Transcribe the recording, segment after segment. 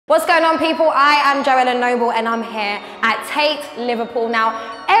What's going on, people? I am Joella Noble and I'm here at Tate Liverpool.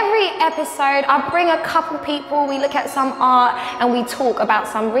 Now, every episode I bring a couple people, we look at some art and we talk about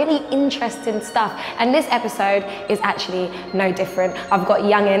some really interesting stuff. And this episode is actually no different. I've got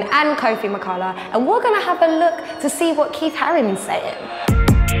Yungen and Kofi McCalla and we're gonna have a look to see what Keith Haring is saying.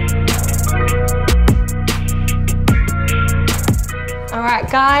 All right,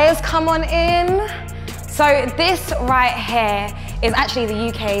 guys, come on in. So this right here is actually the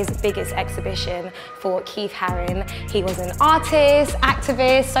UK's biggest exhibition for Keith Haring. He was an artist,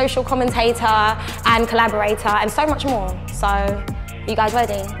 activist, social commentator, and collaborator, and so much more. So, you guys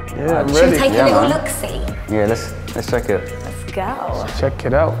ready? Yeah, I'm ready. Should we take a little man. look-see? Yeah, let's check it. Let's go. Let's check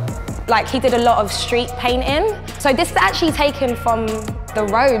it out. Like, he did a lot of street painting. So this is actually taken from the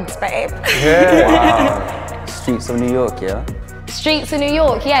roads, babe. Yeah. Wow. Streets of New York, yeah? Streets of New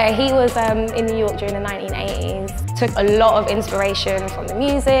York, yeah. He was in New York during the 1980s. Took a lot of inspiration from the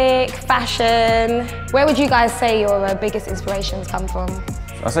music, fashion. Where would you guys say your biggest inspirations come from?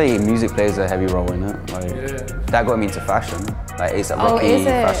 I'd say music plays a heavy role in it. Like, that got me into fashion. Like, it's a Rocky,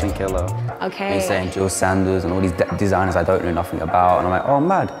 Fashion Killer. Okay. And he's saying Jill Sanders and all these designers I don't know nothing about. And I'm like, oh,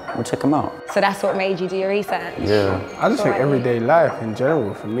 mad, we'll check them out. So that's what made you do your research? Yeah. I just think everyday life in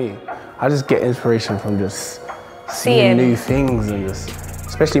general for me. I just get inspiration from just seeing new things and just,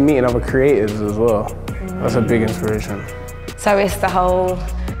 especially meeting other creatives as well. That's a big inspiration. So it's the whole,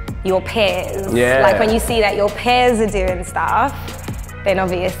 your peers. Yeah. Like when you see that your peers are doing stuff, then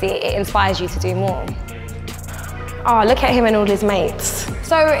obviously it inspires you to do more. Oh, look at him and all his mates.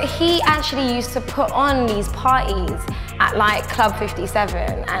 So he actually used to put on these parties at like Club 57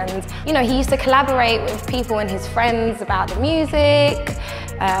 and you know, he used to collaborate with people and his friends about the music,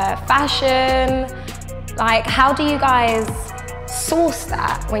 fashion. Like, how do you guys source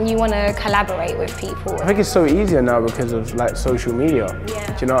that when you want to collaborate with people? I think it's so easier now because of like social media.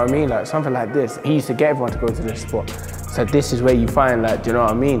 Yeah. Do you know what I mean? Like something like this, he used to get everyone to go to this spot. So this is where you find like, do you know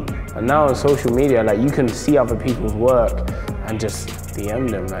what I mean? And now on social media, like you can see other people's work and just DM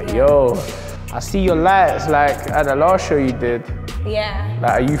them like, yo, I see your lights like at the last show you did. Yeah.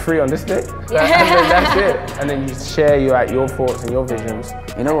 Like, are you free on this day? Like, Yeah. and then that's it. And then you share your thoughts and your visions.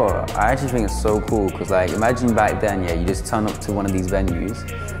 You know what? I actually think it's so cool because, like, imagine back then, yeah, you just turn up to one of these venues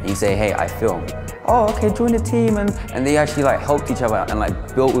and you say, hey, I film. Oh, okay, join the team. And they actually, like, helped each other and,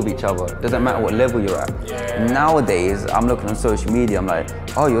 like, built with each other. Doesn't matter what level you're at. Yeah. Nowadays, I'm looking on social media, I'm like,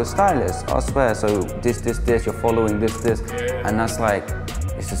 oh, you're a stylist, I swear. So this, you're following this. And that's like,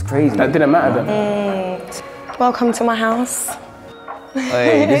 it's just crazy. That didn't matter then. Welcome to my house.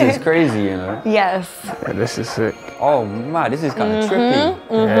 Hey, this is crazy, you know? Yes. Yeah, this is sick. Oh, man, this is kind of trippy.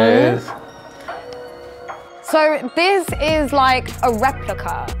 Yeah, it is. So this is like a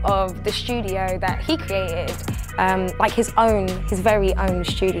replica of the studio that he created, like his very own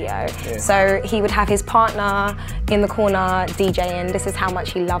studio. Yeah. So he would have his partner in the corner DJing. This is how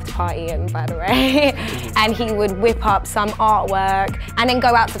much he loved partying, by the way. And he would whip up some artwork and then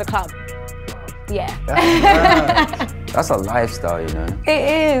go out to the club. Yeah. That's a lifestyle, you know?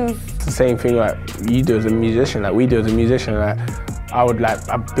 It is. It's the same thing like you do as a musician, like we do as a musician. Like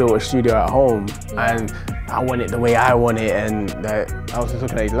I built a studio at home and I want it the way I want it, and I was just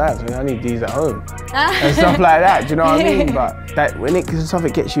looking at these lights, I need these at home and stuff like that. Do you know what I mean? But that because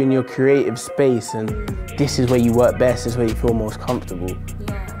something gets you in your creative space, and this is where you work best, this is where you feel most comfortable.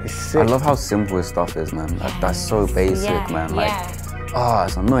 Yeah. It's sick. I love how simple this stuff is, man. That's so basic, man. Like, oh,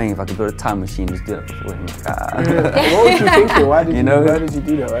 it's annoying if I could build a time machine and just do it before him. What was you thinking? Why did you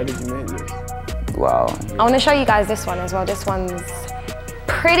do that? Why did you make this? Wow. I want to show you guys this one as well. This one's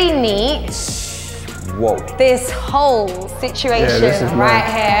pretty neat. Whoa. This whole situation right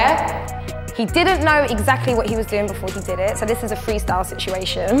here. He didn't know exactly what he was doing before he did it. So this is a freestyle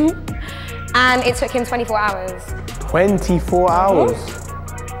situation. And it took him 24 hours. 24 hours?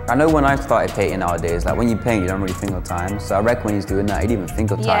 I know when I started painting nowadays, like when you paint, you don't really think of time. So I reckon when he's doing that, he didn't even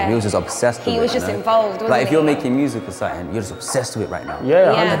think of time. Yeah. He was just obsessed with it. He was just involved, wasn't like if you're making music or something, you're just obsessed with it right now.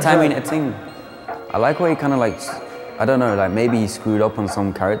 Yeah. The time ain't a thing. I like where he kind of like, I don't know, like maybe he screwed up on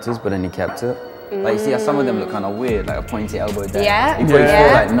some characters, but then he kept it. Like, you see how some of them look kind of weird, like a pointy elbow down. Yeah. You probably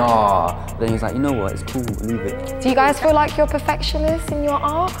feel like, nah. But then he's like, you know what, it's cool, leave it. Do you guys feel like you're perfectionists in your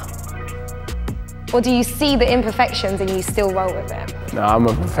art? Or do you see the imperfections and you still roll with them? No, I'm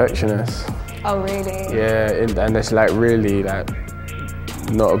a perfectionist. Oh, really? Yeah, and it's like really like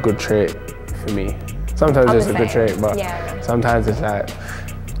not a good trait for me. Sometimes it's a good trait, but sometimes it's like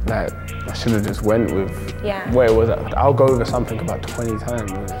I should have just went with where it was. I'll go over something about 20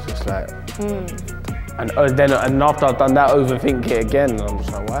 times and it's just like, and after I've done that, overthink it again, and I'm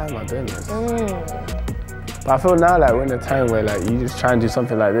just like, why am I doing this? But I feel now like we're in a time where like you just try and do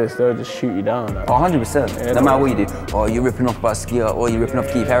something like this, they'll just shoot you down. Like. 100%. No matter what you do. Oh, you're ripping off Basquiat, or you're ripping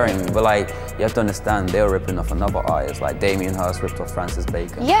off Keith Haring. But like, you have to understand, they were ripping off another artist. Like Damien Hirst ripped off Francis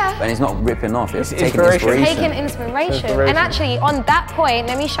Bacon. Yeah. And it's not ripping off, it's taking inspiration. inspiration. Taking inspiration. And actually, on that point,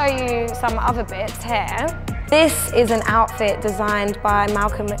 let me show you some other bits here. This is an outfit designed by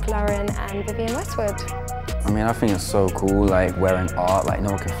Malcolm McLaren and Vivienne Westwood. I mean, I think it's so cool, like wearing art, like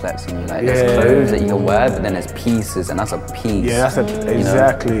no one can flex on you. Like there's clothes that you can wear, but then there's pieces, and that's a piece. Yeah, that's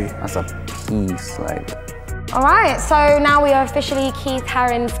exactly. That's a piece, like. All right, so now we are officially Keith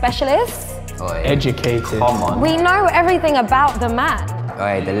Haring specialists. Oh, yeah. Educated. Come on. We know everything about the man. Oh,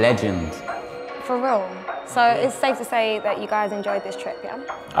 yeah, the legend. For real. So it's safe to say that you guys enjoyed this trip, yeah?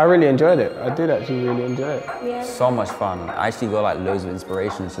 I really enjoyed it. I did actually really enjoy it. Yeah. So much fun. I actually got like loads of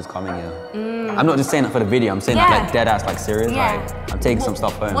inspirations just coming here. I'm not just saying that for the video, I'm saying that like dead ass, like serious. Yeah. Like, I'm taking some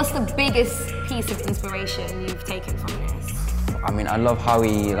stuff home. What's the biggest piece of inspiration you've taken from this? I mean, I love how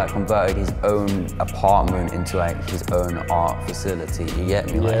he like converted his own apartment into like his own art facility. You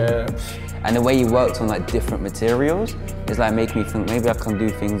get me? Like, and the way he worked on like different materials is like making me think maybe I can do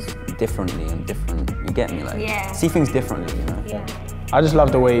things differently and different. You get me? Like see things differently, you know? Yeah. I just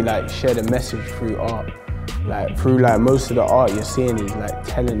love the way he like shared a message through art. Like through like most of the art you're seeing he's like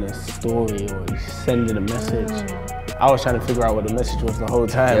telling a story or he's sending a message. I was trying to figure out what the message was the whole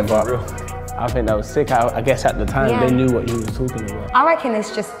time, but I think that was sick. I guess at the time they knew what he was talking about. I reckon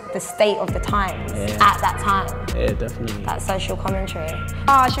it's just the state of the times at that time. Yeah, definitely. That social commentary.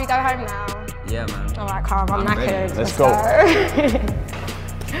 Oh, should we go home now? Yeah, man. All right, Carl, I'm knackered. Let's go.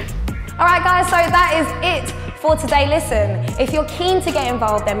 All right, guys, so that is it for today. Listen, if you're keen to get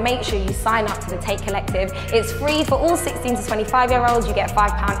involved, then make sure you sign up to the Tate Collective. It's free for all 16 to 25-year-olds. You get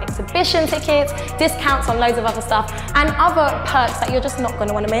 £5 exhibition tickets, discounts on loads of other stuff, and other perks that you're just not going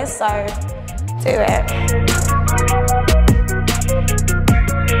to want to miss, so do it.